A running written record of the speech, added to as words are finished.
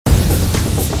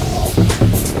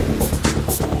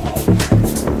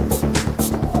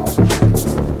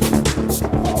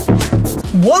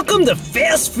and welcome to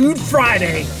Fast Food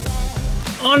Friday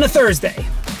on a Thursday.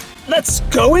 Let's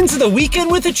go into the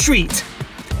weekend with a treat.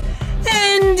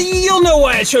 And you'll know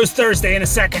why I chose Thursday in a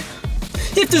second.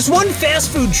 If there's one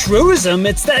fast food truism,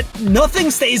 it's that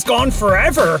nothing stays gone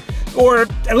forever, or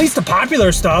at least the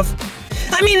popular stuff.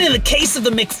 I mean, in the case of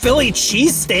the McPhilly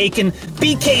cheesesteak and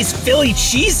BK's Philly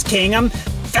Cheese King, I'm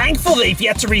thankful they've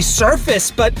yet to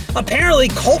resurface, but apparently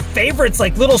cult favorites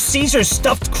like Little Caesar's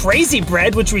Stuffed Crazy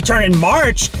Bread, which returned in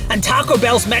March, and Taco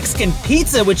Bell's Mexican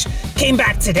Pizza, which came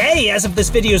back today as of this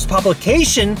video's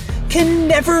publication, can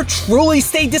never truly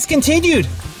stay discontinued.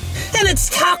 And it's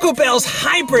Taco Bell's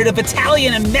hybrid of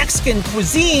Italian and Mexican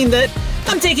cuisine that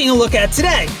I'm taking a look at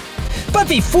today. But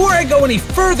before I go any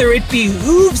further, it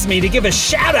behooves me to give a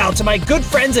shout out to my good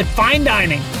friends at Fine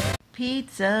Dining.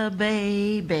 Pizza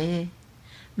baby,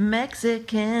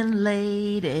 Mexican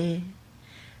lady,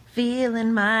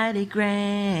 feeling mighty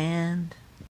grand,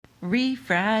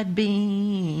 refried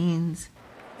beans.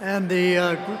 And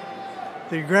the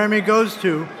Grammy goes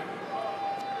to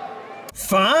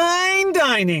Fine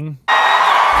Dining.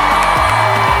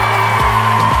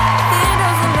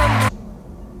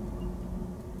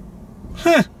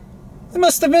 Huh, I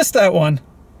must have missed that one.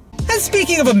 And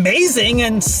speaking of amazing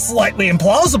and slightly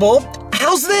implausible,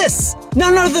 how's this?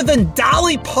 None other than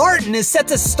Dolly Parton is set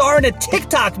to star in a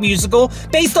TikTok musical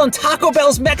based on Taco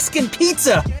Bell's Mexican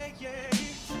Pizza.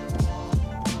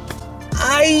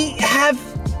 I have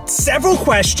several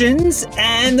questions,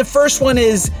 and the first one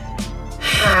is,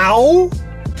 how?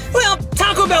 Well,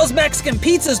 Taco Bell's Mexican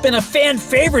Pizza has been a fan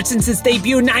favorite since its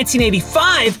debut in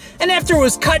 1985, and after it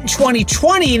was cut in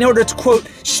 2020 in order to, quote,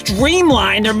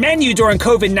 streamline their menu during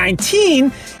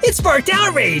COVID-19, it sparked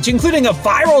outrage, including a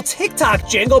viral TikTok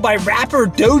jingle by rapper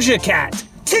Doja Cat.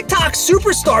 TikTok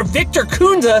superstar Victor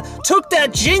Kunda took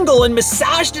that jingle and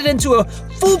massaged it into a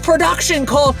full production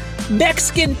called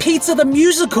Mexican Pizza the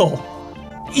Musical.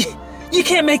 You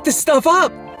can't make this stuff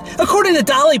up. According to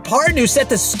Dolly Parton, who's set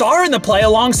to star in the play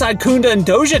alongside Kunda and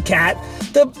Doja Cat,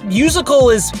 the musical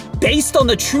is based on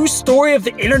the true story of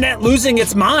the internet losing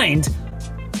its mind.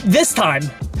 This time.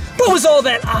 But was all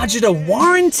that agita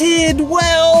warranted?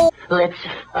 Well, Let's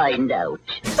find out.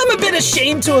 I'm a bit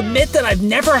ashamed to admit that I've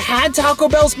never had Taco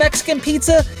Bell's Mexican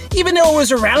Pizza, even though it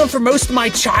was around for most of my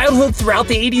childhood throughout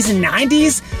the 80s and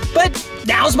 90s, but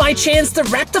now's my chance to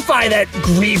rectify that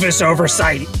grievous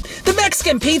oversight. The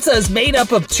Mexican pizza is made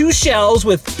up of 2 shells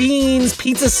with beans,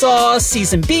 pizza sauce,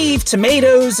 seasoned beef,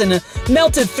 tomatoes, and a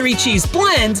melted 3-cheese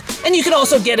blend, and you can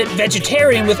also get it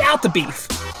vegetarian without the beef.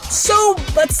 So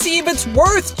let's see if it's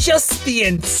worth just the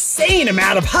insane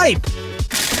amount of hype.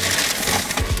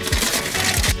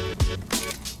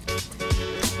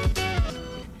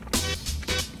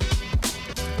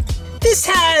 This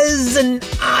has an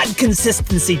odd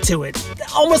consistency to it,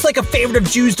 almost like a favorite of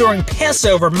Jews during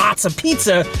Passover, matzah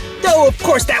pizza, though of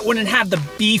course that wouldn't have the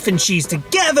beef and cheese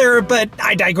together, but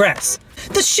I digress.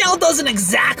 The shell doesn't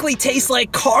exactly taste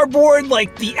like cardboard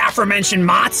like the aforementioned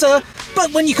matzah,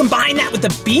 but when you combine that with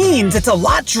the beans, it's a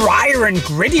lot drier and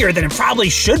grittier than it probably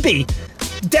should be.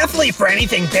 Definitely for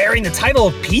anything bearing the title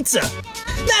of pizza.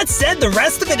 That said, the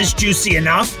rest of it is juicy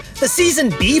enough. The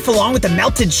seasoned beef along with the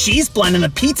melted cheese blend and the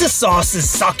pizza sauce is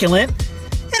succulent.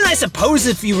 And I suppose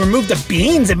if you remove the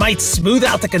beans, it might smooth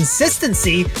out the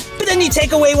consistency, but then you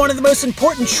take away one of the most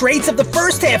important traits of the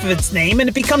first half of its name and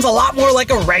it becomes a lot more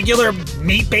like a regular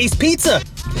meat-based pizza.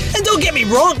 And don't get me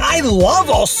wrong, I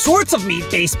love all sorts of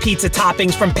meat-based pizza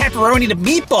toppings from pepperoni to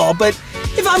meatball, but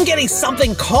if I'm getting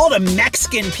something called a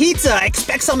Mexican pizza, I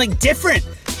expect something different.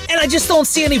 And I just don't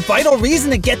see any vital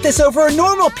reason to get this over a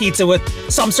normal pizza with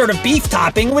some sort of beef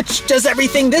topping, which does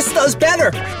everything this does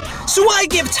better. So I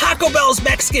give Taco Bell's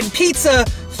Mexican Pizza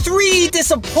 3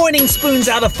 disappointing spoons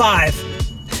out of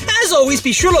 5. As always,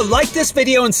 be sure to like this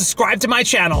video and subscribe to my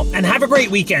channel, and have a great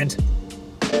weekend.